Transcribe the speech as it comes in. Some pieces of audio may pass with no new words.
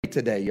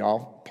Today,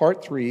 y'all.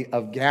 Part 3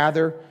 of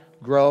Gather,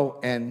 Grow,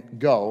 and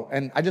Go.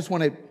 And I just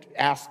want to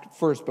ask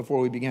first before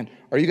we begin,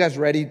 are you guys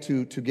ready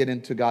to get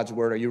into God's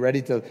Word? Are you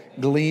ready to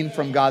glean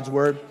from God's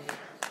Word?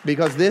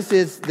 Because this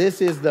is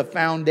the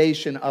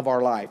foundation of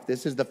our life.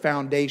 This is the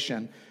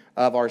foundation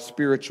of our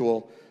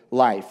spiritual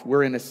life.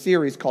 We're in a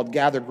series called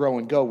Gather, Grow,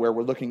 and Go, where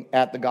we're looking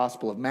at the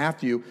Gospel of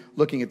Matthew,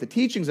 looking at the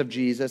teachings of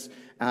Jesus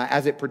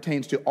as it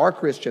pertains to our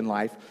Christian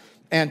life.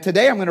 And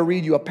today I'm going to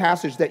read you a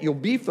passage that you'll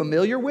be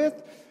familiar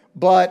with,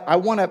 but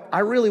I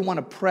really want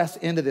to press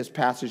into this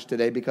passage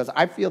today because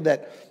I feel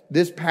that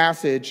this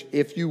passage,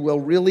 if you will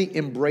really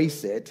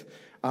embrace it,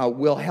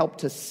 will help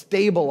to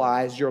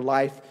stabilize your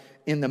life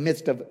in the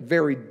midst of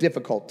very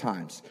difficult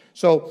times.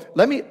 So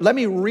let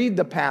me read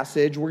the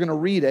passage. We're going to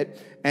read it,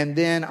 and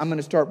then I'm going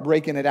to start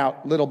breaking it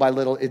out little by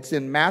little. It's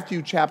in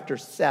Matthew chapter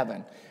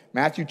 7.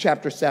 Matthew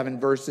chapter 7,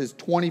 verses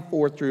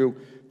 24 through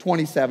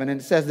 27,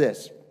 and it says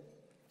this.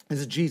 This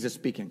is Jesus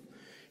speaking.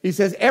 He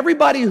says,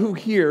 "Everybody who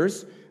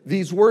hears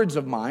these words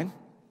of mine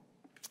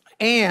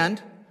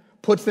and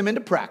puts them into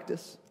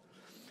practice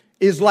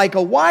is like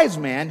a wise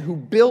man who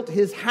built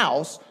his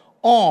house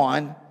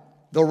on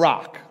the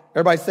rock."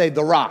 Everybody say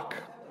the rock.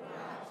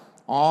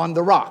 On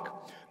the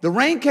rock. The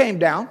rain came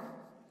down,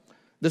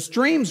 the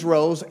streams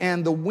rose,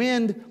 and the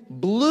wind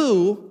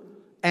blew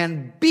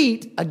and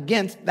beat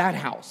against that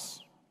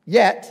house.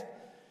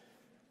 Yet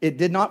it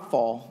did not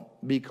fall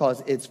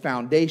because its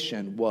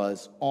foundation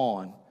was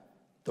on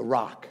the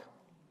rock.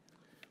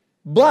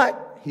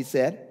 "But," he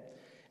said,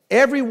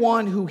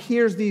 "everyone who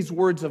hears these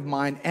words of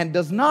mine and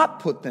does not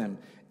put them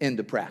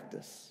into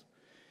practice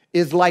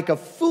is like a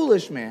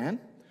foolish man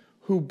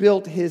who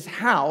built his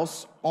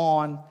house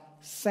on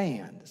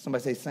sand."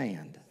 Somebody say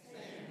sand.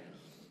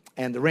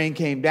 "And the rain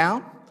came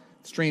down,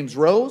 streams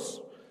rose,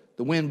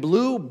 the wind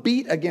blew,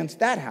 beat against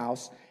that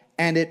house,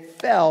 and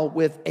it fell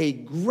with a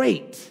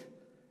great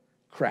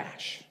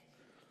crash."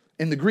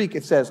 In the Greek,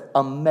 it says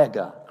a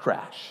mega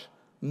crash.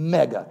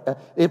 Mega.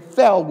 It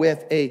fell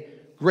with a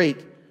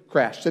great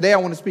crash. Today, I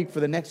want to speak for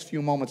the next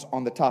few moments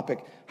on the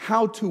topic,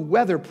 how to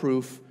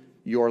weatherproof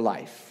your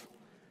life.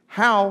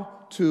 How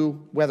to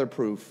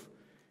weatherproof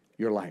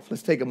your life.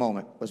 Let's take a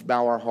moment. Let's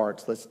bow our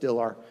hearts. Let's still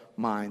our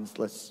minds.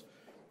 Let's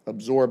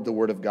absorb the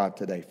Word of God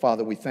today.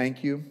 Father, we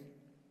thank you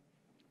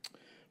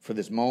for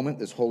this moment,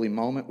 this holy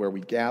moment where we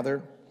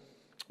gather.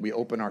 We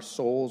open our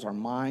souls, our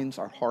minds,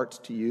 our hearts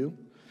to you.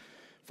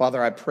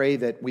 Father, I pray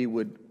that we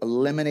would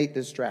eliminate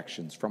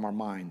distractions from our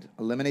mind,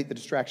 eliminate the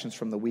distractions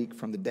from the week,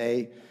 from the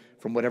day,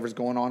 from whatever's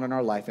going on in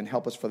our life, and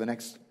help us for the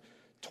next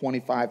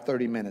 25,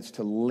 30 minutes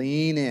to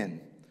lean in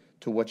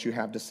to what you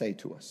have to say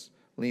to us.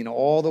 Lean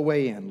all the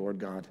way in, Lord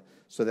God,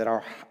 so that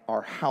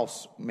our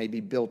house may be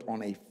built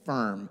on a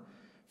firm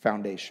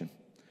foundation.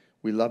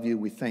 We love you,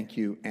 we thank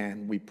you,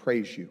 and we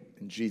praise you.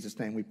 In Jesus'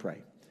 name we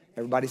pray.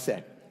 Everybody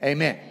said,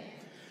 amen.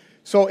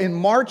 So in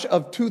March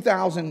of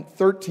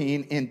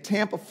 2013 in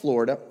Tampa,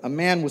 Florida, a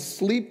man was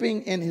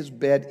sleeping in his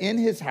bed in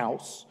his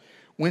house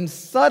when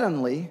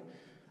suddenly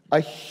a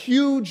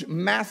huge,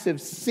 massive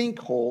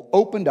sinkhole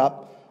opened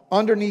up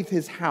underneath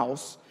his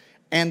house,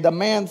 and the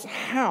man's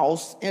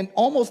house and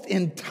almost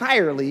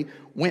entirely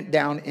went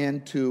down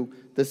into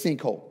the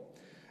sinkhole.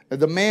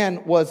 The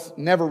man was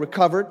never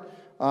recovered.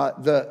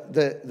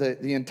 The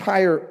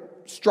entire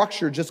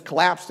structure just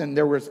collapsed, and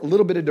there was a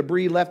little bit of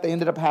debris left. They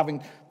ended up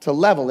having to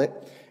level it.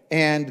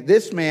 And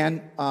this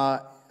man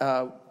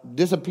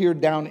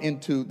disappeared down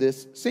into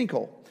this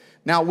sinkhole.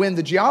 Now, when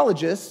the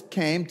geologists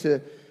came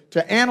to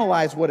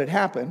analyze what had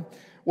happened,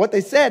 what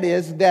they said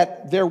is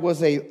that there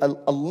was a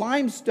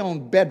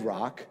limestone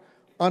bedrock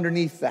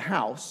underneath the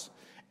house,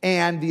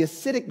 and the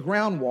acidic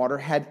groundwater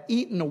had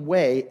eaten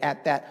away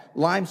at that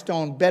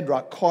limestone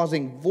bedrock,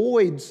 causing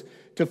voids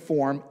to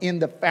form in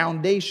the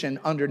foundation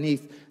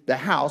underneath the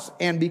house.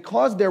 And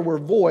because there were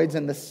voids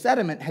and the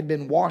sediment had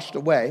been washed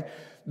away,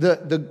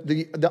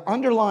 the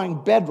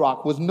underlying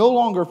bedrock was no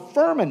longer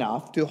firm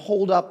enough to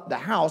hold up the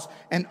house,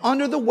 and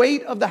under the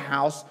weight of the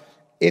house,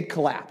 it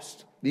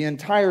collapsed. The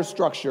entire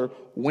structure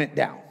went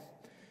down.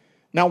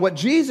 Now, what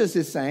Jesus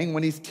is saying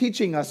when he's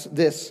teaching us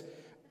this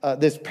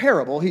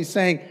parable, he's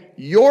saying,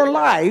 your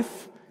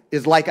life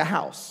is like a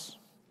house.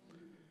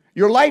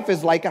 Your life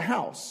is like a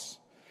house,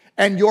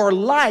 and your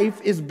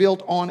life is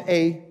built on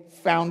a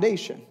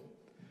foundation.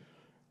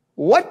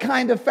 What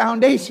kind of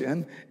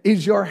foundation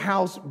is your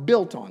house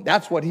built on?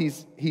 That's what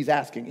he's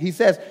asking. He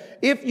says,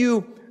 if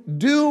you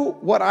do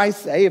what I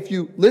say, if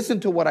you listen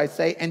to what I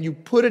say and you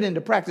put it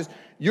into practice,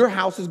 your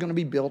house is going to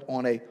be built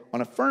on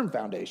a firm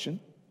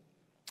foundation.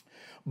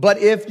 But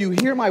if you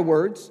hear my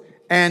words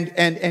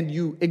and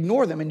you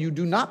ignore them and you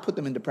do not put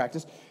them into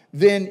practice,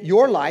 then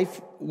your life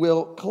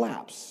will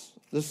collapse.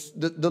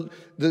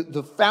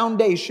 The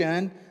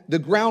foundation, the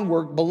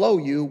groundwork below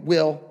you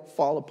will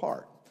fall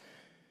apart.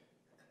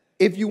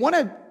 If you want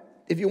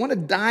to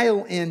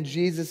dial in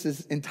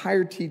Jesus'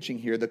 entire teaching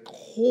here, the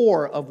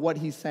core of what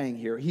he's saying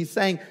here, he's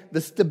saying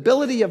the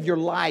stability of your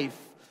life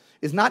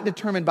is not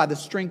determined by the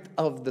strength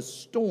of the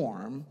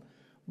storm,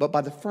 but by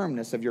the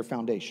firmness of your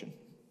foundation.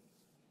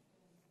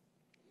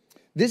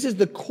 This is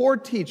the core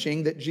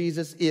teaching that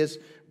Jesus is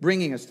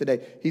bringing us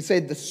today. He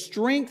said the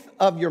strength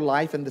of your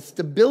life and the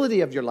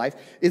stability of your life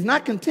is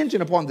not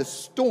contingent upon the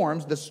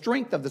storms, the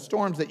strength of the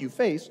storms that you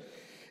face.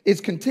 Is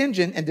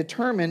contingent and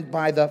determined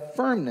by the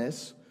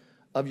firmness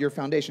of your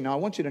foundation. Now, I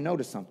want you to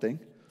notice something.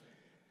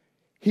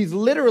 He's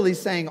literally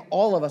saying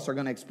all of us are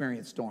going to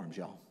experience storms,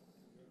 y'all.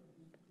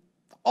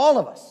 All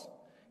of us.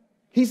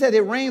 He said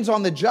it rains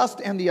on the just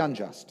and the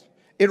unjust.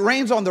 It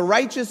rains on the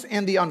righteous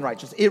and the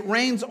unrighteous. It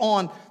rains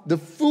on the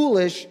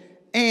foolish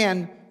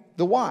and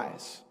the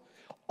wise.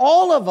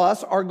 All of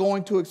us are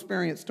going to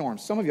experience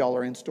storms. Some of y'all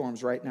are in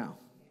storms right now.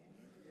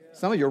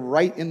 Some of you are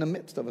right in the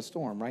midst of a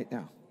storm right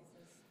now.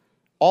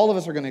 All of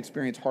us are going to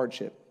experience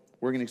hardship.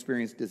 We're going to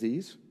experience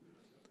disease.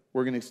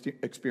 We're going to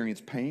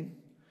experience pain.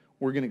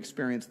 We're going to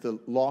experience the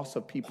loss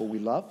of people we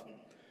love.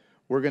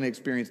 We're going to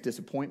experience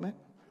disappointment.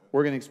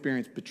 We're going to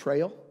experience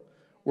betrayal.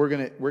 We're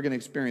going to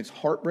experience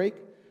heartbreak.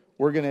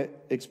 We're going to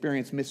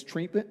experience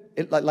mistreatment.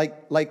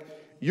 Like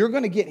you're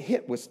going to get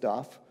hit with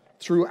stuff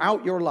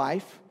throughout your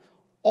life.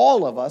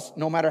 All of us,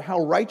 no matter how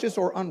righteous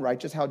or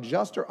unrighteous, how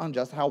just or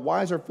unjust, how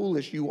wise or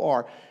foolish you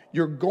are,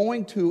 you're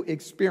going to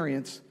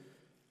experience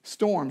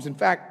storms. In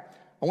fact,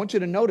 I want you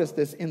to notice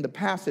this in the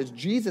passage.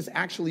 Jesus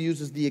actually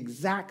uses the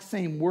exact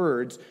same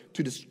words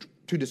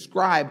to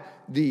describe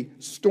the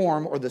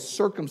storm or the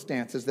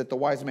circumstances that the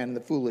wise man and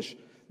the foolish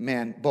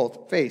man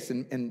both face.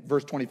 In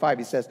verse 25,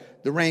 he says,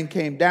 the rain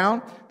came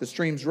down, the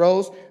streams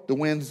rose, the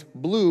winds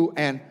blew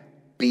and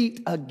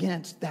beat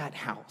against that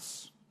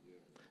house.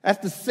 That's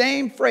the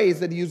same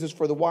phrase that he uses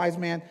for the wise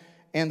man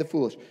and the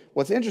foolish.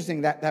 What's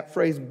interesting, that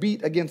phrase,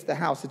 beat against the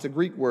house, it's a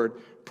Greek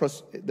word.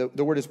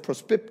 The word is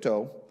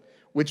prospipto,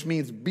 which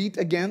means beat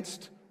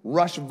against,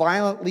 rush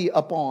violently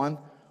upon,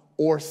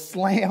 or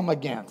slam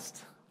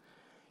against.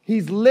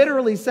 He's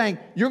literally saying,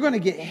 you're going to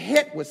get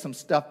hit with some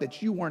stuff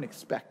that you weren't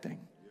expecting.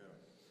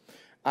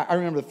 I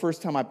remember the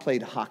first time I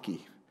played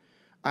hockey.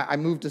 I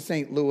moved to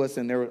St. Louis,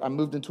 and I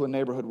moved into a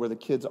neighborhood where the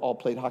kids all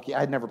played hockey.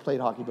 I had never played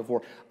hockey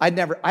before. I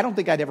don't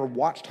think I'd ever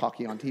watched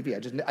hockey on TV. I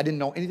didn't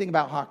know anything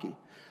about hockey.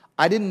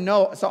 I didn't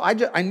know, so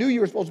I knew you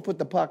were supposed to put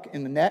the puck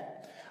in the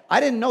net. I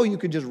didn't know you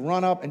could just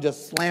run up and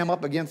just slam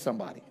up against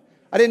somebody.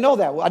 I didn't know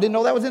that. I didn't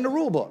know that was in the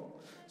rule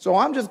book. So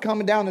I'm just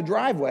coming down the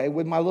driveway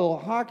with my little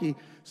hockey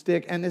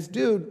stick, and this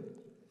dude,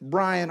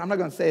 Brian, I'm not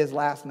going to say his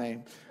last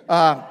name,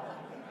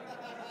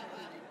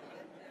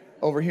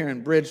 over here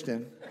in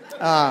Bridgeton,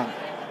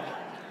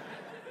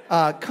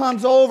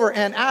 comes over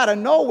and out of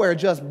nowhere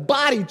just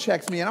body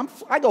checks me, and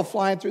I go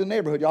flying through the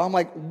neighborhood, y'all. I'm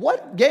like,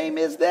 what game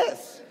is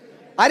this?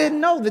 I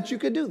didn't know that you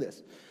could do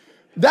this.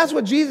 That's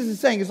what Jesus is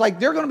saying. It's like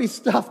there are going to be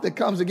stuff that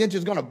comes against you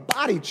that's going to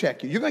body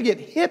check you. You're going to get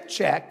hip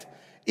checked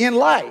in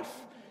life.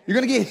 You're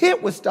going to get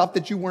hit with stuff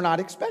that you were not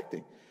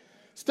expecting.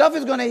 Stuff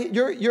is going to,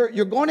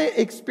 you're going to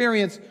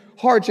experience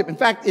hardship. In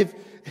fact, if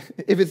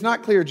it's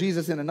not clear,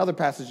 Jesus in another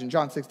passage in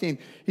John 16,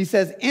 he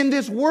says, in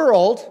this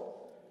world,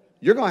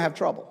 you're going to have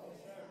trouble.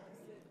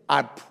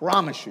 I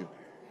promise you.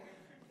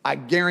 I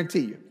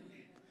guarantee you.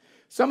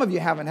 Some of you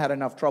haven't had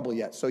enough trouble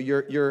yet, so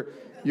you're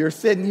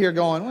sitting here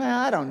going, well,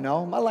 I don't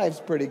know. My life's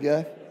pretty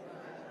good.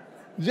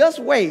 Just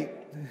wait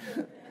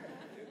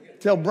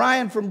till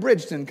Brian from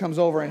Bridgeton comes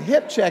over and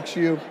hip checks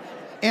you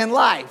in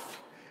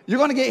life. You're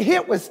going to get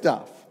hit with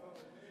stuff.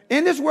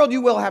 In this world,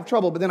 you will have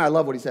trouble, but then I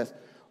love what he says.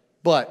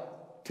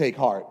 But take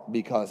heart,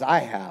 because I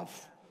have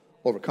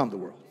overcome the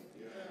world.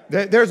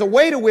 There's a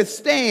way to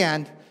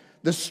withstand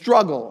the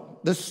struggle,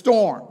 the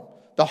storm,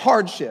 the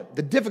hardship,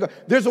 the difficulty.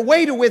 There's a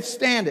way to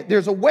withstand it.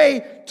 There's a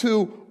way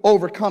to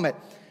overcome it.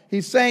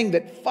 He's saying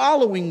that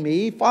following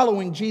me,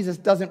 following Jesus,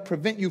 doesn't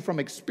prevent you from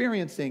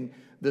experiencing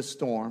the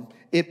storm.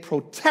 It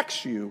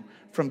protects you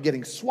from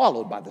getting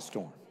swallowed by the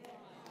storm.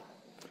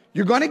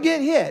 You're going to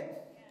get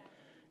hit.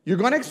 You're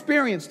going to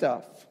experience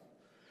stuff.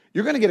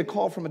 You're going to get a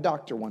call from a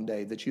doctor one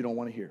day that you don't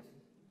want to hear.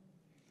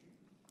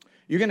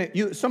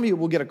 Some of you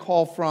will get a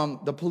call from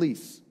the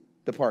police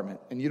department,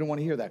 and you don't want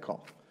to hear that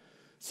call.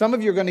 Some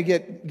of you are going to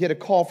get a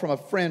call from a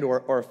friend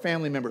or a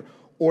family member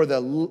or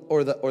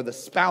the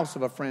spouse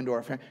of a friend or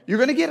a family. You're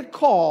going to get a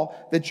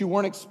call that you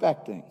weren't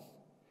expecting.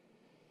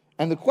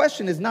 And the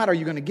question is not, are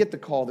you going to get the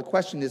call? The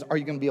question is, are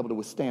you going to be able to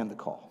withstand the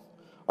call?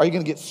 Are you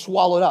going to get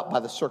swallowed up by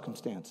the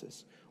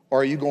circumstances?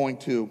 Or are you going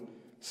to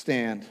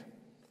stand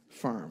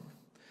firm?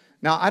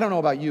 Now, I don't know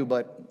about you,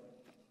 but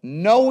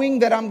knowing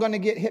that I'm going to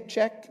get hip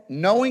checked,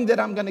 knowing that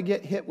I'm going to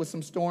get hit with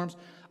some storms,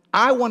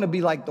 I want to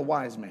be like the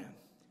wise man.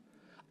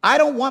 I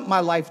don't want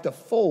my life to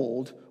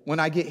fold when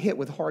I get hit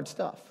with hard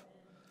stuff.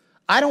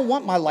 I don't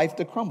want my life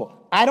to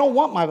crumble. I don't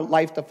want my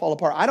life to fall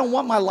apart. I don't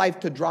want my life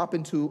to drop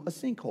into a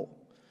sinkhole.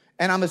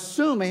 And I'm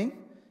assuming,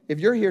 if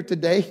you're here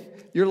today,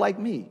 you're like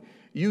me.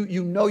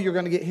 You know you're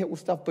going to get hit with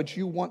stuff, but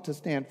you want to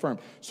stand firm.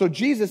 So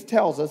Jesus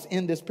tells us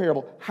in this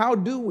parable, how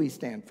do we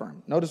stand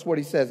firm? Notice what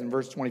he says in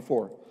verse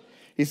 24.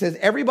 He says,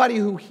 everybody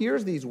who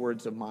hears these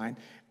words of mine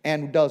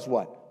and does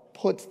what?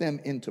 Puts them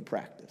into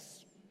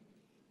practice.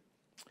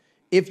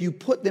 If you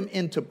put them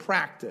into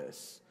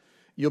practice,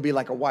 you'll be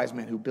like a wise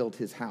man who built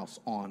his house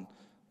on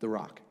the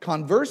rock.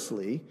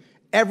 Conversely,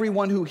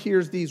 Everyone who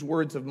hears these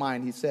words of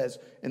mine, he says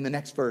in the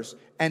next verse,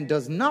 and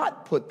does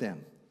not put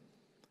them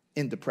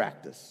into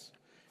practice,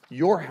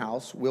 your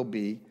house will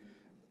be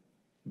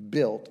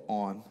built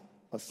on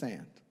the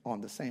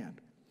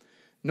sand.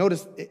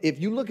 Notice, if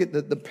you look at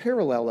the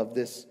parallel of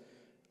this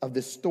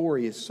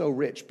story is so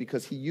rich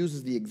because he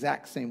uses the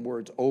exact same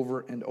words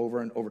over and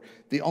over and over.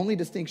 The only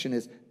distinction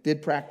is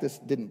did practice,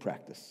 didn't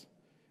practice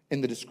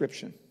in the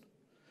description.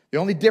 The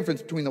only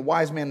difference between the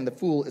wise man and the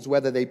fool is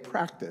whether they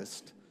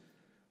practiced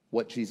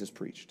what Jesus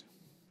preached.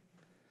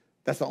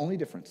 That's the only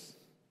difference.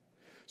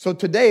 So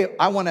today,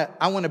 I want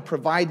to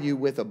provide you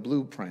with a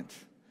blueprint.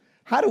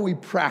 How do we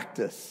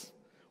practice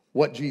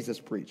what Jesus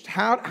preached?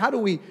 How do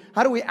we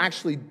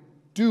actually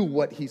do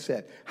what he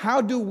said? How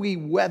do we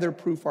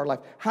weatherproof our life?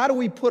 How do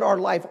we put our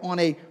life on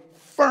a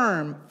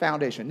firm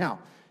foundation? Now,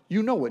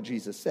 you know what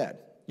Jesus said.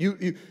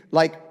 You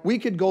like we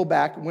could go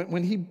back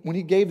when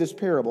he gave this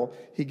parable.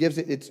 He gives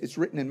it. It's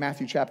written in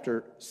Matthew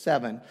chapter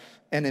 7,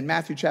 and in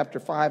Matthew chapter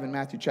 5 and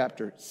Matthew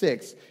chapter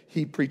 6,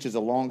 he preaches a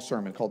long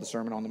sermon called the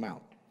Sermon on the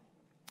Mount,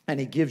 and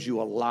he gives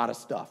you a lot of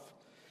stuff.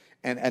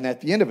 And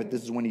at the end of it,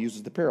 this is when he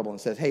uses the parable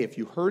and says, "Hey, if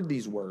you heard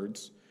these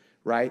words,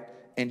 right,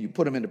 and you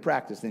put them into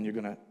practice, then you're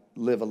going to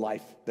live a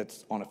life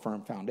that's on a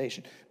firm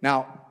foundation."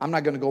 Now, I'm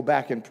not going to go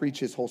back and preach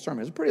his whole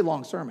sermon. It's a pretty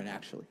long sermon,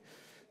 actually.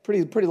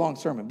 Pretty long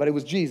sermon, but it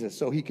was Jesus,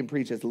 so he can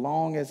preach as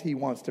long as he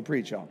wants to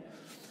preach on.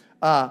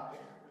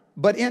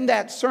 But in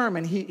that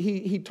sermon,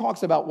 he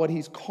talks about what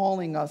he's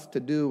calling us to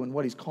do and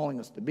what he's calling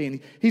us to be.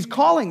 And he's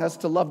calling us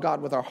to love God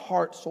with our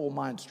heart, soul,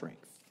 mind,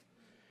 strength.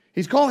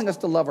 He's calling us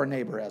to love our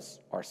neighbor as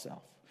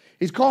ourselves.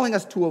 He's calling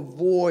us to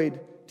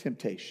avoid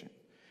temptation.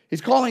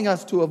 He's calling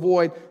us to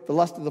avoid the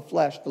lust of the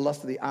flesh, the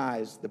lust of the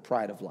eyes, the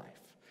pride of life.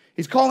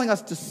 He's calling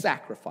us to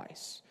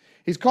sacrifice.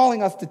 He's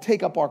calling us to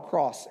take up our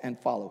cross and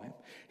follow him.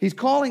 He's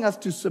calling us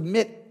to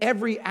submit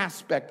every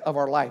aspect of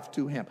our life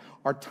to him.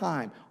 Our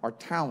time, our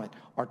talent,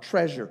 our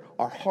treasure,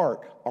 our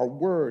heart, our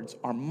words,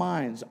 our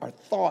minds, our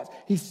thoughts.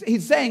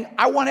 He's saying,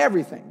 I want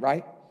everything,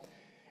 right?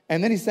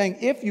 And then he's saying,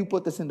 if you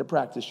put this into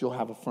practice, you'll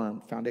have a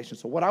firm foundation.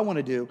 So what I want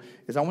to do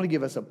is I want to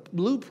give us a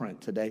blueprint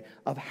today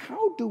of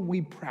how do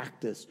we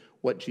practice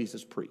what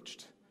Jesus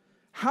preached?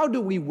 How do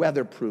we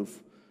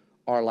weatherproof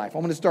our life?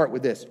 I'm going to start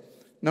with this.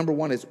 Number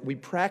one is we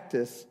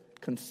practice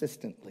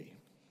consistently.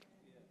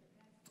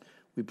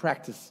 We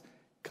practice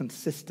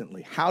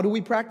consistently. How do we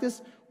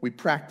practice? We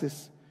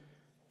practice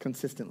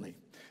consistently.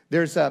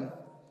 There's a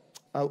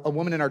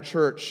woman in our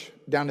church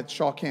down at the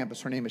Shaw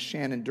campus. Her name is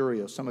Shannon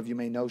Durio. Some of you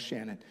may know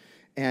Shannon.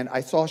 And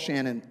I saw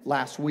Shannon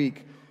last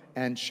week,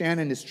 and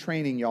Shannon is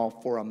training y'all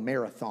for a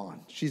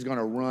marathon. She's going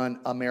to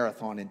run a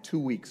marathon in 2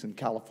 weeks in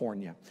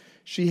California.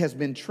 She has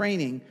been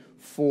training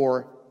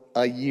for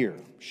a year.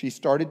 She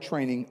started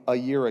training a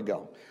year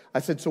ago. I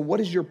said, so what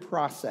is your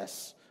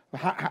process?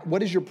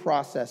 What is your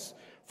process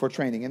for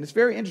training? And it's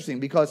very interesting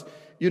because,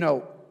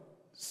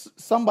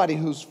 somebody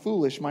who's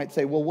foolish might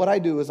say, well, what I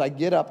do is I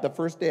get up the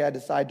first day I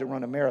decide to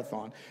run a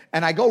marathon,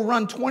 and I go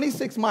run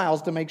 26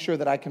 miles to make sure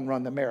that I can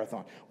run the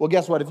marathon. Well,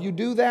 guess what? If you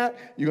do that,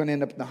 you're going to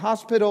end up in the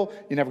hospital.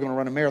 You're never going to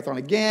run a marathon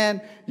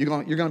again. You're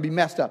going to be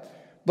messed up.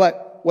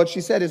 But what she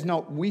said is,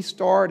 no, we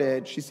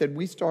started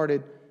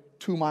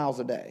 2 miles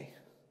a day,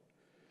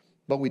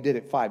 but we did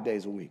it 5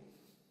 days a week.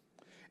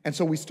 And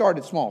so we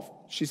started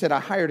small. She said, I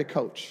hired a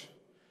coach.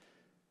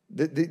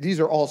 These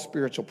are all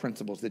spiritual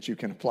principles that you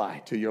can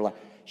apply to your life.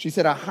 She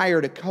said, I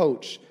hired a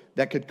coach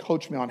that could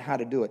coach me on how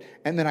to do it.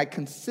 And then I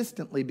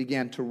consistently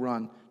began to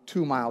run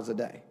 2 miles a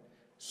day,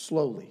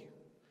 slowly.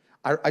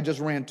 I just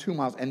ran 2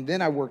 miles, and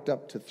then I worked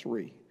up to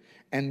 3.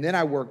 And then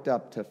I worked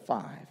up to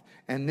 5.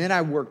 And then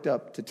I worked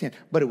up to 10.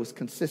 But it was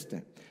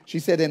consistent. She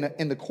said,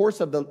 in the course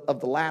of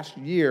the last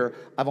year,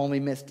 I've only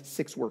missed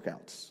 6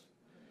 workouts.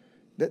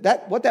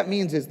 What that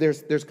means is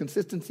there's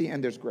consistency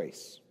and there's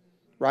grace,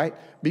 right?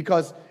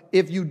 Because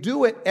if you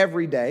do it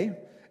every day,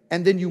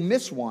 and then you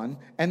miss one,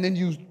 and then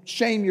you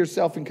shame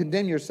yourself and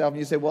condemn yourself, and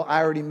you say, well,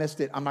 I already missed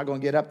it, I'm not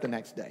going to get up the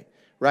next day,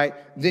 right?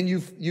 Then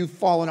you've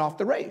fallen off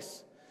the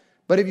race.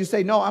 But if you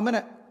say, no,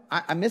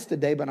 I missed a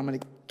day, but I'm going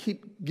to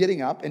keep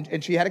getting up,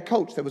 and she had a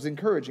coach that was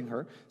encouraging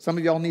her. Some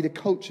of y'all need a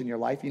coach in your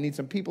life. You need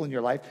some people in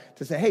your life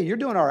to say, hey, you're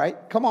doing all right.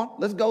 Come on,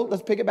 let's go.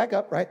 Let's pick it back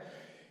up, right?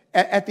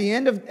 At the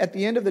end of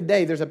the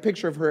day, there's a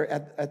picture of her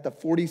at the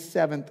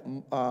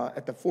 47th,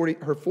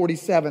 her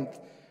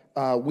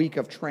 47th week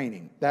of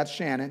training. That's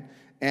Shannon.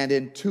 And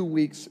in 2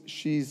 weeks,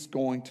 she's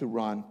going to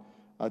run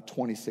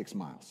 26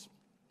 miles.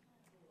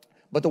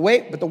 But the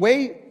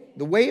way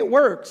it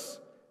works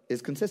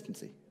is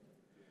consistency.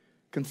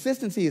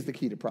 Consistency is the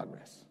key to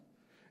progress.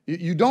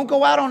 You don't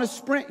go out on a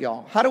sprint,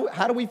 y'all.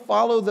 How do we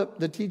follow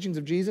the teachings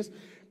of Jesus?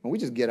 Well, we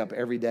just get up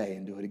every day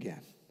and do it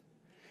again.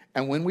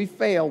 And when we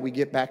fail, we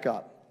get back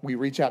up. We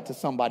reach out to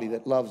somebody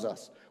that loves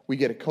us. We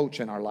get a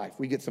coach in our life.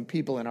 We get some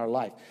people in our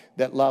life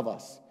that love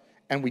us.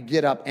 And we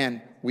get up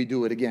and we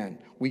do it again.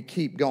 We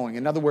keep going.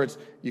 In other words,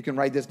 you can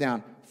write this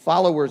down.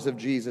 Followers of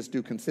Jesus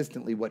do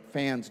consistently what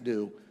fans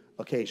do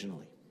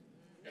occasionally.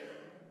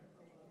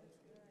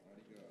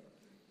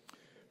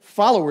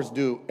 Followers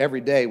do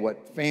every day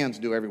what fans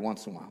do every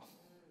once in a while.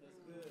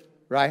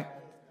 right?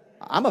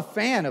 I'm a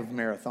fan of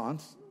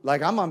marathons.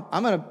 Like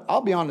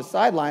I'll be on the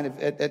sideline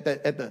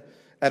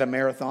at a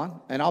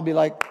marathon, and I'll be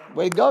like,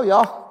 way to go,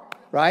 y'all,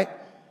 right?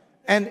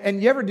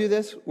 And you ever do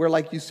this where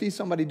like you see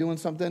somebody doing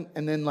something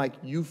and then like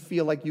you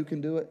feel like you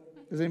can do it?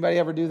 Does anybody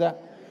ever do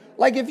that?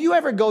 Like if you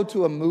ever go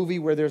to a movie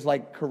where there's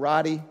like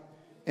karate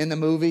in the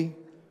movie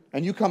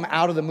and you come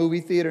out of the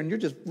movie theater and you're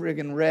just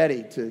friggin'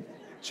 ready to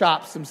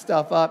chop some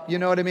stuff up, you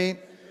know what I mean?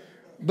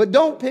 But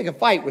don't pick a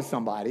fight with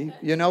somebody,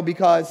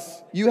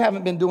 because you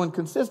haven't been doing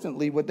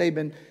consistently what they've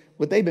been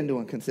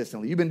doing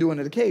consistently. You've been doing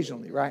it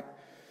occasionally, right?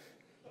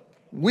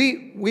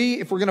 We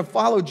if we're going to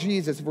follow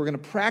Jesus, if we're going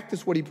to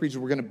practice what he preaches,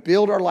 we're going to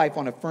build our life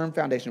on a firm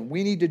foundation.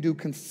 We need to do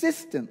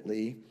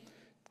consistently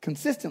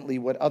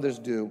what others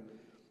do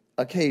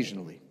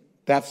occasionally.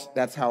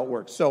 That's how it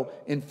works. So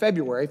in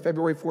February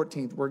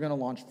 14th, we're going to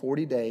launch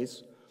 40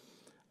 days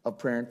of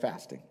prayer and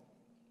fasting.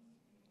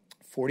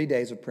 40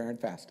 days of prayer and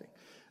fasting.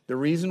 The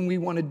reason we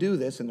want to do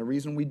this, and the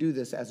reason we do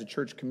this as a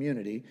church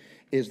community,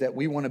 is that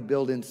we want to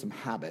build in some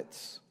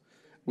habits.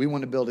 We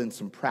want to build in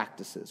some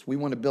practices. We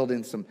want to build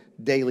in some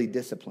daily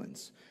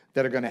disciplines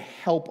that are going to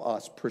help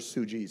us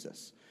pursue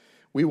Jesus.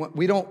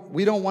 We don't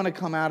want to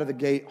come out of the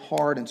gate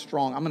hard and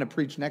strong. I'm going to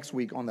preach next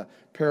week on the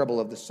parable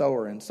of the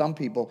sower. And some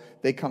people,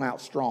 they come out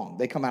strong.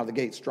 They come out of the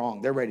gate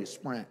strong. They're ready to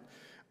sprint.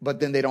 But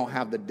then they don't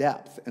have the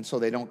depth, and so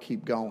they don't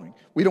keep going.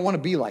 We don't want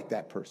to be like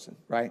that person,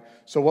 right?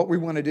 So what we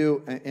want to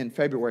do in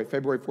February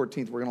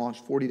 14th, we're going to launch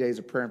 40 days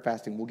of prayer and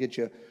fasting. We'll get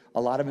you a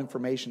lot of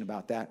information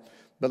about that.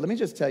 But let me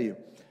just tell you,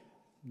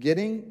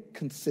 getting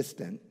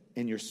consistent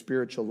in your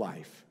spiritual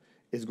life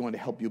is going to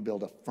help you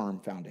build a firm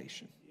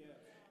foundation.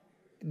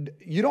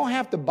 You don't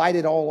have to bite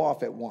it all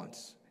off at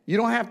once. You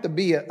don't have to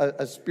be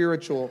a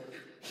spiritual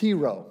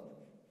hero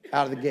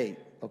out of the gate,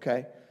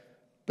 okay?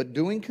 But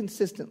doing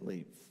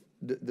consistently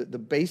the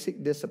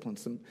basic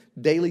disciplines, some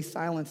daily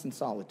silence and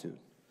solitude,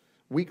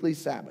 weekly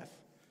Sabbath,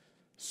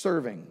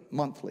 serving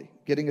monthly,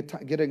 getting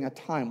a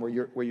time where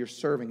you're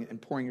serving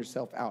and pouring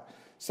yourself out,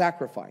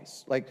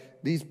 sacrifice.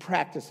 Like these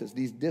practices,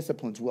 these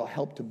disciplines will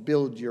help to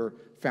build your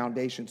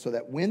foundation so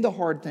that when the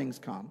hard things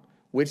come,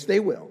 which they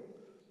will,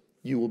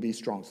 you will be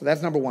strong. So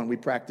that's number one. We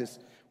practice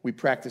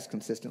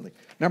consistently.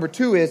 Number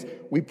two is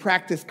we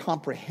practice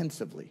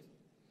comprehensively,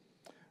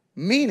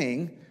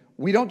 meaning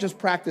we don't just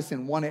practice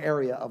in one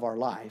area of our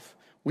life.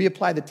 We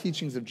apply the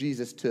teachings of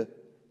Jesus to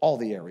all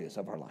the areas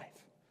of our life.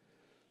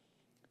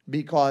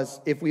 Because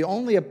if we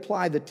only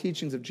apply the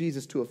teachings of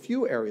Jesus to a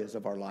few areas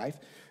of our life,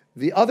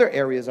 the other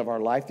areas of our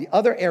life, the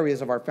other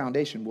areas of our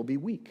foundation will be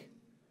weak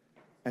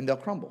and they'll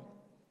crumble.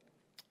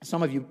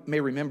 Some of you may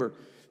remember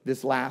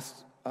this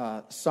last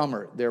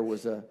summer, there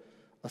was a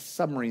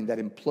submarine that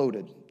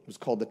imploded. It was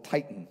called the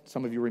Titan.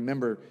 Some of you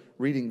remember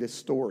reading this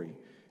story.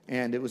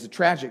 And it was a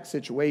tragic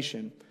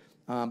situation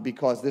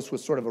because this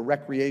was sort of a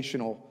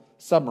recreational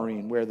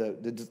submarine where the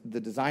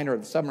designer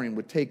of the submarine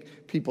would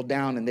take people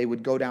down and they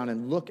would go down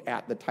and look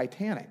at the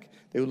Titanic.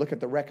 They would look at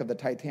the wreck of the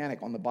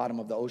Titanic on the bottom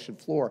of the ocean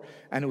floor.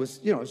 And it was,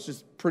 it's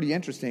just pretty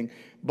interesting.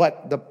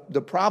 But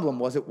the problem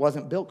was it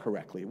wasn't built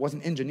correctly. It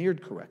wasn't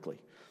engineered correctly.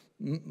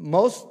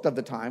 Most of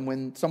the time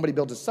when somebody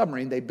builds a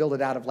submarine, they build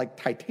it out of like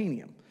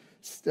titanium,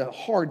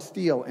 hard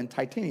steel and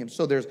titanium.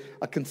 So there's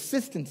a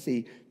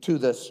consistency to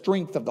the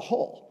strength of the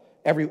hull.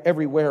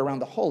 Everywhere around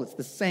the hull, it's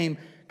the same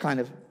kind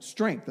of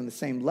strength and the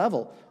same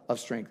level of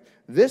strength.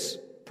 This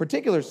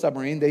particular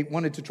submarine, they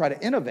wanted to try to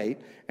innovate,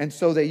 and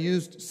so they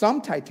used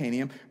some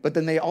titanium, but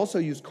then they also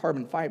used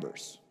carbon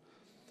fibers.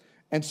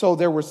 And so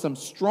there were some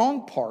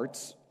strong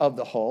parts of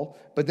the hull,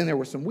 but then there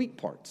were some weak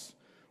parts.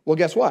 Well,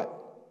 guess what?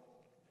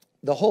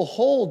 The whole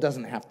hull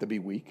doesn't have to be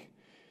weak.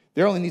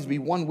 There only needs to be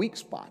one weak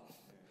spot.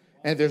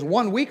 And if there's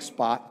one weak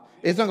spot,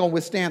 it's not going to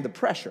withstand the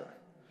pressure.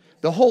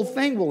 The whole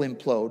thing will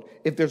implode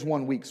if there's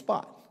one weak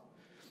spot.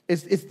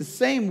 It's the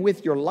same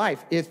with your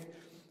life.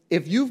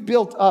 If you've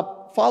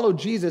followed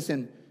Jesus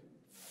in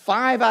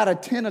 5 out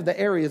of 10 of the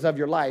areas of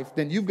your life,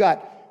 then you've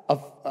got a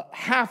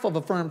half of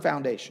a firm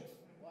foundation.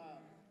 Wow.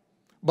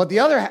 But the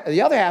other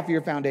half of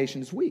your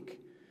foundation is weak.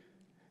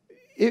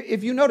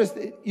 If you notice,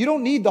 you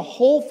don't need the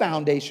whole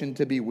foundation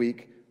to be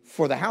weak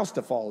for the house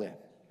to fall in.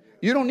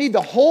 You don't need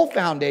the whole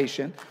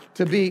foundation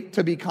to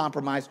be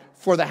compromised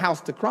for the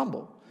house to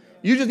crumble.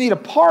 You just need a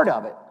part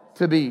of it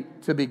to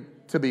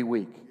be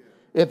weak.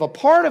 If a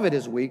part of it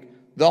is weak,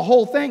 the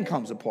whole thing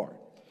comes apart.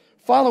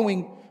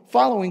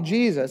 Following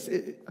Jesus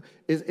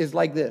is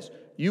like this.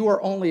 You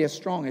are only as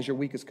strong as your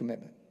weakest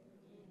commitment.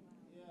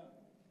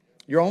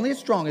 You're only as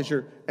strong as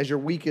your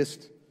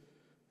weakest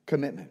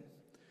commitment.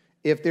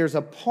 If there's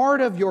a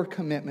part of your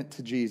commitment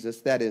to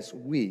Jesus that is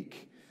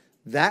weak,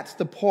 that's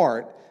the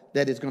part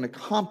that is going to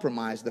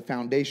compromise the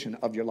foundation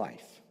of your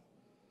life.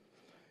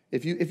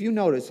 If you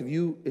notice,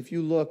 if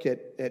you look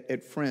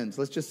at friends,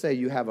 let's just say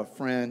you have a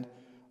friend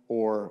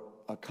or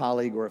a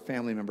colleague or a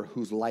family member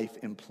whose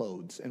life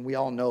implodes, and we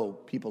all know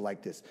people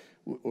like this,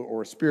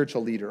 or a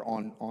spiritual leader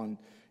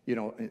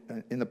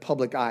in the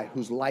public eye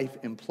whose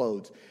life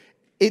implodes.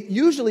 It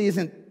usually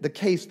isn't the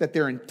case that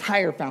their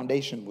entire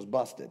foundation was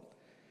busted.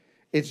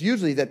 It's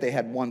usually that they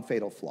had one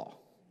fatal flaw.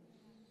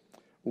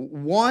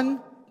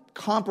 One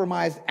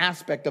compromised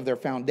aspect of their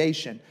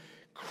foundation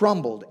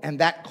crumbled, and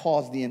that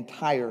caused the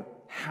entire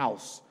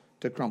house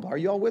to crumble. Are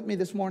you all with me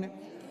this morning?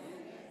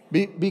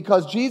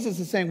 Because Jesus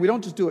is saying we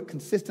don't just do it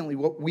consistently,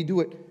 we do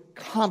it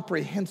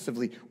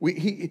comprehensively.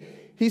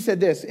 He said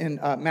this in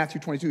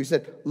Matthew 22. He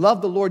said,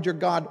 love the Lord your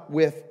God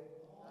with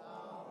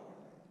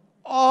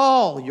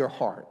all your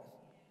heart,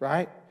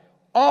 right?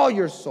 All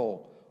your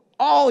soul,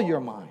 all your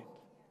mind.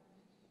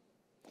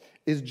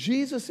 Is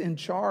Jesus in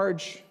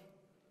charge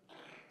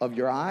of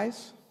your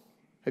eyes?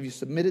 Have you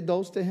submitted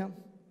those to him?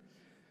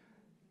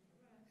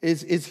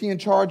 Is he in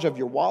charge of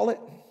your wallet?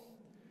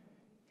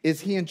 Is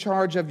he in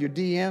charge of your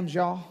DMs,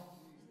 y'all?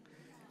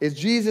 Is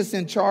Jesus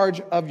in charge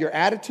of your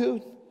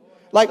attitude?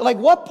 Like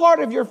what part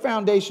of your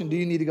foundation do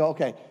you need to go,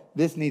 okay,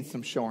 this needs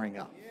some shoring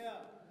up?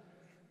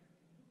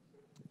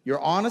 Your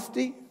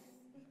honesty?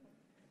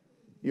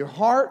 Your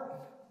heart?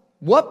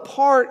 What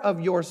part of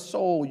your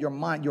soul, your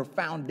mind, your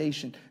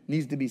foundation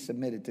needs to be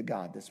submitted to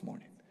God this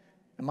morning?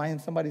 Am I in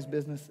somebody's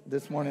business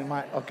this morning?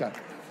 Okay.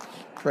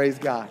 Praise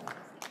God.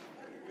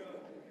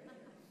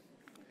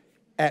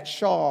 At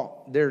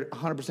Shaw, they're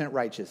 100%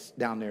 righteous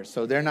down there.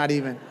 So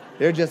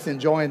they're just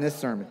enjoying this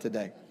sermon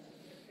today.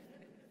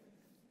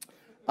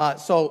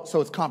 So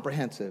it's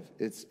comprehensive.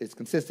 It's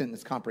consistent and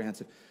it's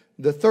comprehensive.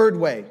 The third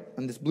way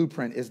in this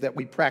blueprint is that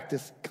we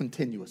practice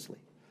continuously.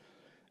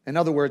 In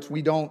other words,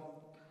 we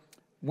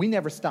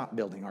never stop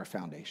building our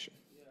foundation.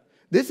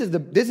 This is a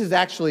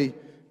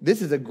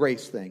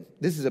grace thing.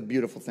 This is a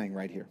beautiful thing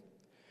right here.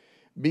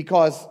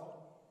 Because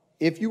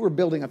if you were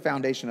building a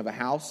foundation of a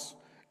house,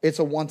 it's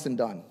a once and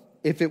done.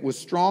 If it was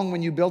strong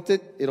when you built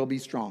it, it'll be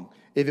strong.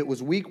 If it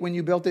was weak when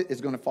you built it,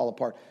 it's going to fall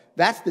apart.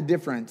 That's the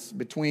difference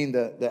between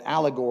the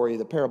allegory,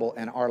 the parable,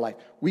 and our life.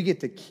 We get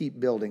to keep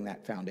building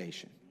that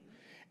foundation.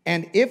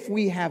 And if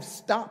we have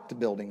stopped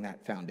building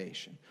that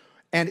foundation,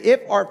 and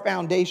if our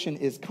foundation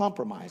is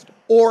compromised,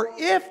 or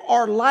if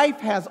our life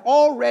has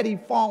already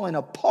fallen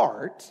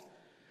apart,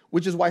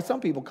 which is why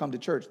some people come to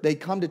church. They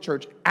come to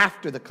church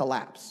after the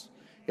collapse.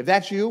 If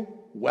that's you,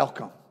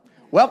 welcome.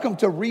 Welcome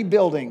to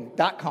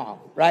rebuilding.com,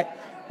 right?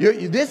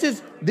 This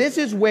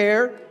is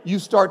where you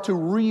start to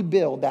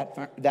rebuild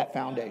that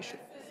foundation.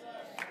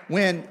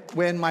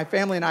 When my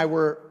family and I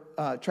were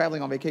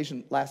traveling on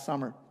vacation last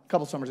summer, a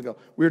couple summers ago,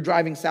 we were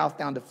driving south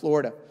down to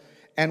Florida,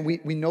 and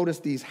we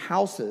noticed these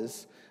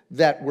houses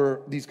that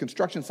were these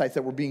construction sites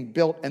that were being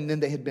built, and then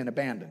they had been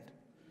abandoned.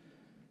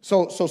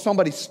 So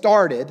somebody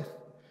started,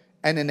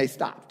 and then they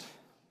stopped,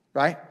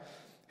 right?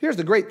 Here's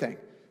the great thing.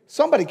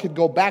 Somebody could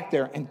go back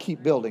there and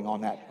keep building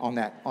on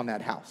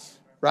that house,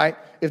 right?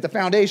 If the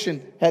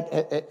foundation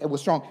was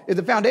strong. If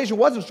the foundation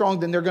wasn't strong,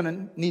 then they're going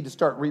to need to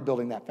start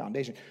rebuilding that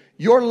foundation.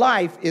 Your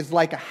life is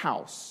like a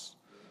house,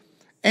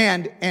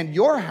 and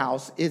your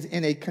house is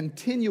in a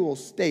continual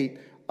state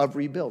of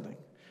rebuilding.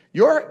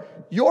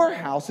 Your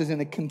house is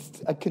in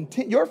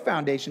your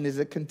foundation is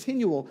a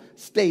continual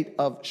state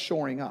of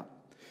shoring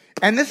up.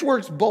 And this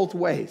works both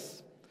ways.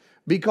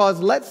 Because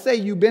let's say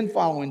you've been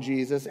following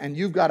Jesus and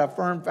you've got a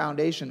firm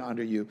foundation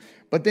under you,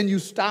 but then you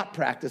stop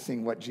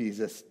practicing what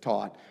Jesus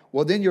taught.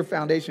 Well, then your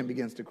foundation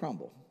begins to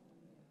crumble.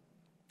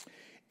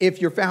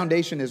 If your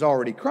foundation is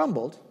already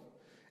crumbled,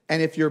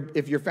 and if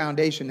your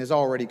foundation is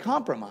already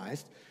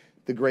compromised,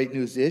 the great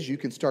news is you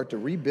can start to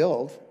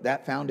rebuild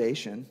that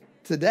foundation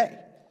today.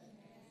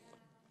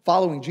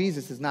 Following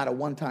Jesus is not a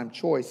one-time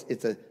choice,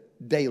 it's a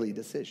daily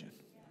decision.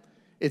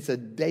 It's a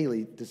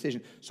daily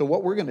decision. So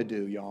what we're going to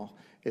do, y'all,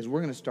 is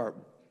we're going to start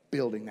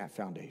building that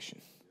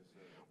foundation.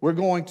 We're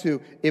going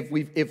to, if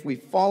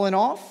we've fallen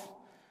off,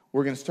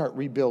 we're going to start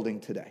rebuilding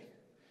today.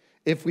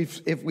 If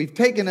we've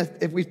taken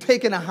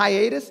a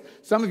hiatus,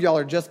 some of y'all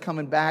are just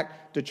coming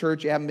back to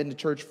church. You haven't been to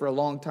church for a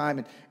long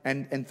time,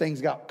 and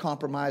things got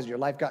compromised. Your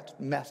life got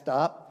messed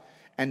up,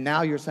 and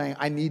now you're saying,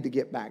 I need to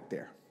get back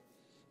there.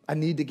 I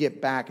need to get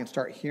back and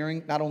start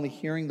not only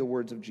hearing the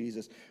words of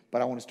Jesus,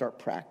 but I want to start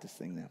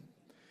practicing them.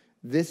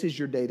 This is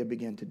your day to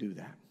begin to do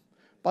that.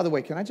 By the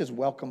way, can I just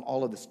welcome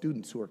all of the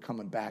students who are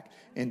coming back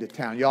into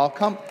town? Y'all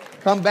come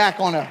back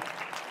on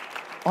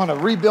a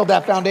Rebuild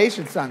That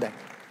Foundation Sunday.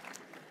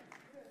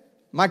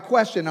 My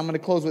question, I'm going to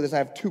close with this. I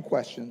have two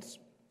questions.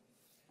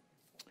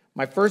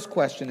 My first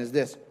question is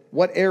this.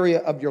 What area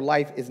of your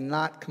life is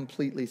not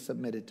completely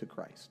submitted to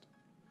Christ?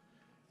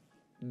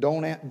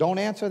 Don't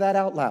answer that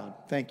out loud.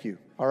 Thank you.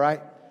 All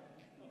right?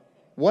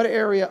 What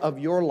area of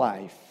your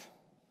life,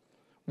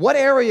 what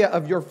area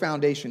of your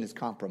foundation is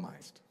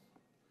compromised?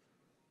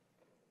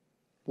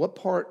 What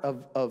part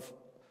of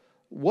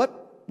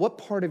what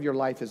part of your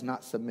life is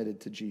not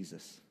submitted to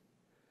Jesus?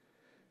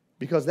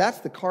 Because that's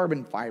the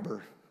carbon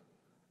fiber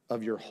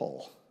of your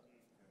hull.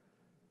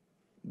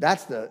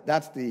 That's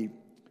the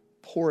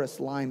porous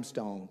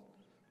limestone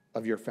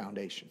of your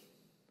foundation.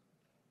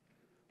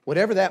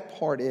 Whatever that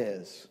part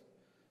is,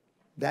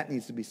 that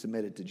needs to be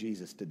submitted to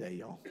Jesus today,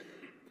 y'all.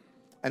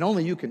 And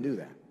only you can do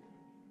that.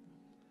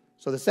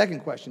 So the second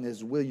question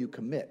is, will you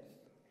commit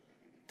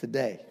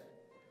today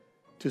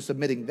to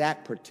submitting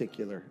that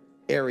particular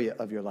area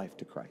of your life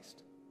to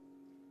Christ?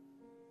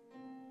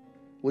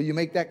 Will you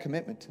make that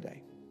commitment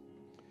today?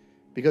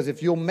 Because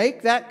if you'll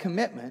make that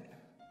commitment,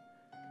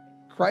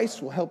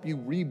 Christ will help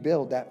you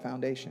rebuild that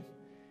foundation.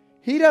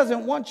 He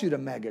doesn't want you to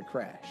mega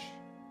crash.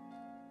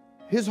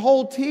 His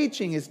whole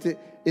teaching is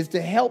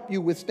to help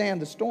you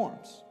withstand the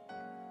storms.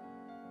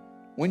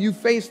 When you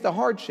face the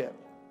hardship,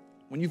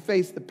 when you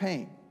face the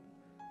pain,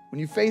 when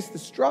you face the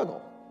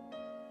struggle,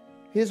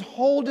 his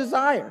whole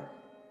desire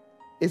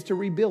is to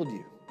rebuild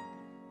you,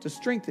 to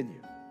strengthen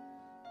you,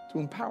 to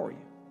empower you.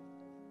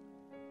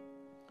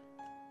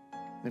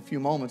 In a few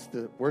moments,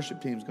 the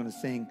worship team is going to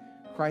sing,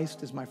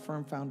 Christ is my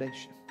firm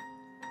foundation,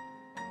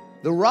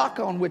 the rock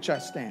on which I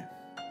stand.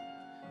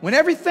 When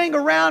everything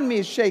around me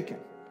is shaken,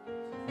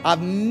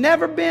 I've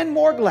never been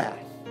more glad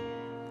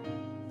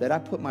that I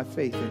put my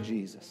faith in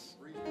Jesus.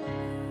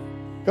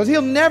 Because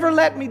he'll never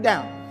let me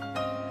down.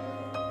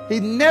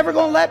 He's never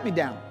going to let me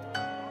down.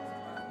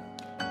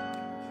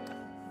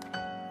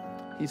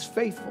 He's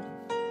faithful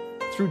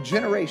through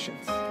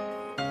generations.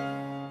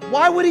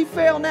 Why would he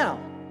fail now?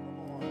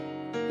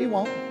 He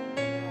won't.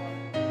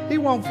 He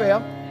won't fail.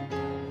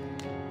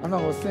 I'm not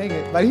going to sing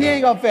it, but he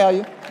ain't going to fail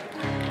you.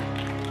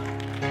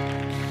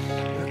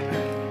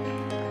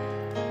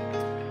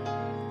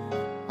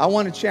 I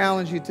want to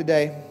challenge you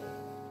today,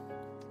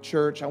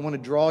 church. I want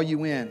to draw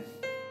you in.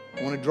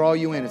 I want to draw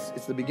you in.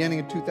 It's the beginning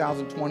of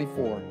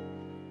 2024.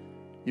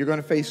 You're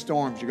going to face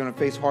storms. You're going to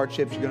face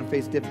hardships. You're going to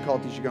face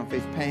difficulties. You're going to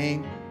face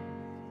pain.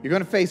 You're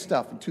going to face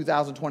stuff in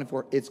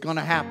 2024. It's going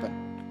to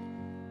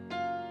happen.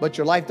 But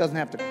your life doesn't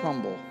have to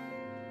crumble.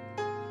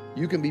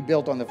 You can be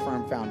built on the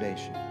firm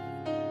foundation.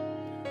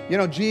 You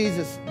know,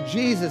 Jesus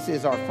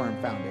is our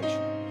firm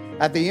foundation.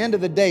 At the end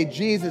of the day,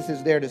 Jesus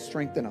is there to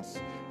strengthen us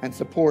and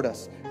support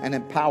us and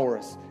empower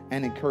us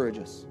and encourage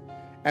us.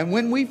 And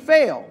when we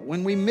fail,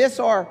 when we miss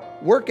our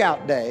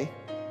workout day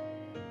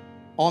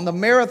on the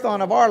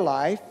marathon of our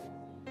life,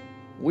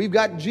 we've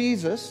got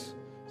Jesus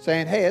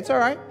saying, hey, it's all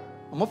right.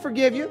 I'm going to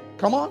forgive you.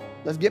 Come on,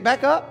 let's get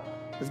back up.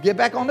 Let's get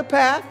back on the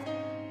path.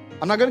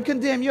 I'm not going to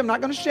condemn you. I'm not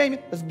going to shame you.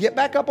 Let's get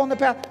back up on the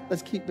path.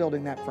 Let's keep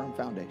building that firm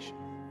foundation.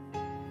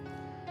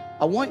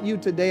 I want you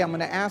today, I'm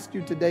going to ask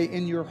you today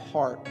in your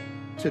heart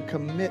to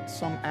commit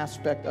some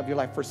aspect of your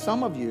life. For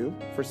some of you,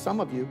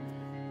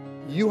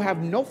 you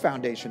have no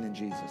foundation in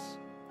Jesus.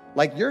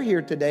 Like you're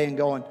here today and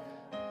going,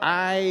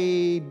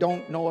 I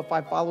don't know if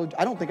I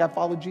don't think I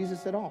followed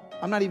Jesus at all.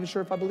 I'm not even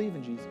sure if I believe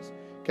in Jesus.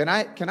 Can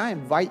I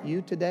invite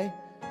you today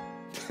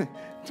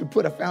to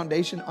put a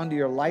foundation under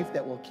your life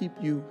that will keep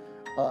you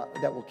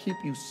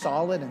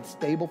solid and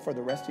stable for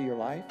the rest of your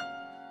life?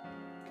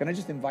 Can I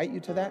just invite you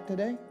to that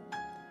today?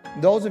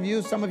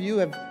 Some of you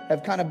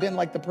have kind of been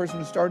like the person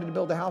who started to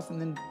build a house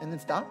and then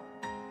stopped.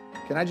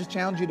 Can I just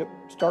challenge you to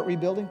start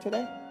rebuilding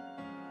today?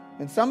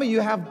 And some of you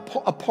have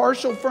a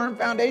partial firm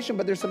foundation,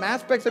 but there's some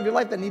aspects of your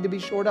life that need to be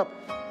shored up.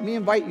 Let me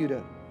invite you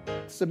to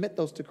submit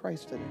those to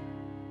Christ today.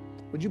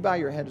 Would you bow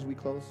your head as we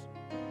close?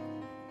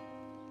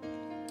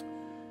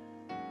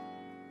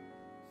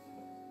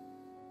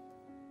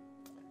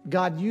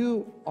 God,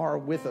 you are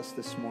with us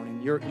this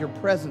morning. Your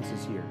presence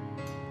is here.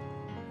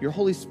 Your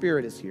Holy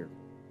Spirit is here.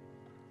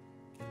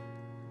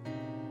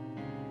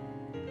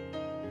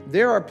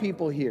 There are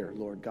people here,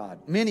 Lord God,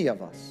 many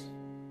of us,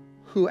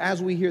 who,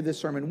 as we hear this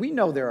sermon, we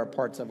know there are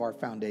parts of our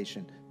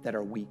foundation that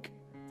are weak,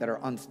 that are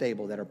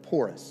unstable, that are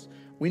porous.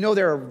 We know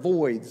there are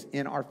voids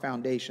in our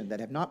foundation that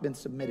have not been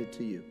submitted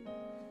to you.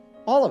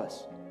 All of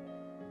us.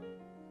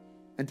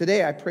 And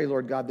today I pray,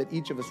 Lord God, that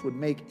each of us would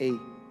make a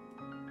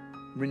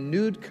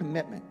renewed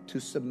commitment to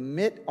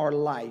submit our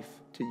life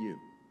to you,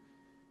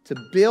 to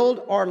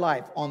build our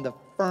life on the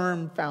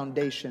firm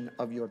foundation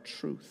of your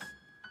truth.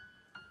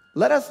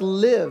 Let us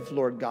live,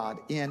 Lord God,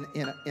 in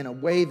a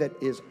way that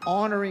is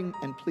honoring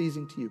and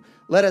pleasing to you.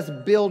 Let us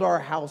build our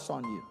house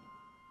on you.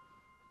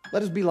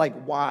 Let us be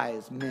like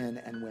wise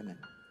men and women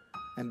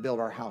and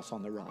build our house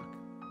on the rock.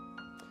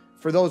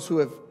 For those who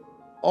have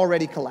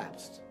already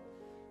collapsed,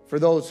 for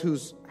those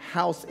whose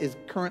house is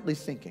currently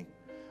sinking,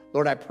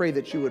 Lord, I pray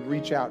that you would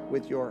reach out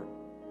with your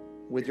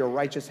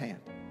righteous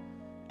hand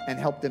and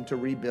help them to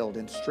rebuild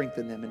and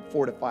strengthen them and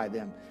fortify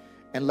them.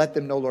 And let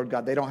them know, Lord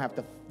God, they don't have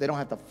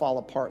to fall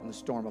apart in the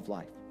storm of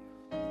life.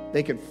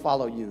 They can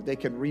follow you. They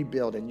can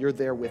rebuild, and you're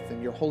there with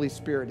them. Your Holy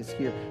Spirit is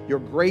here. Your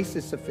grace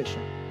is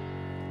sufficient.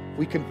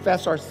 We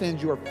confess our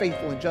sins. You are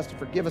faithful and just to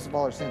forgive us of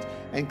all our sins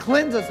and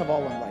cleanse us of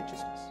all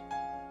unrighteousness.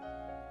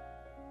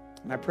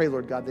 And I pray,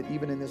 Lord God, that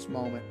even in this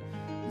moment,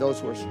 those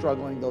who are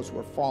struggling, those who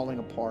are falling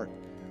apart,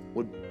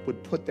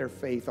 would put their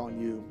faith on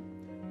you,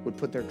 would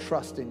put their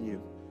trust in you,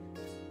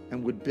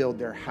 and would build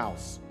their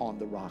house on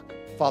the rock.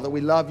 Father, we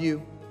love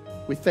you.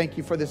 We thank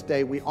you for this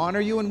day. We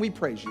honor you and we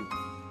praise you.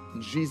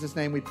 In Jesus'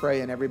 name we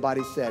pray, and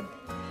everybody said,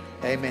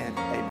 amen. Amen.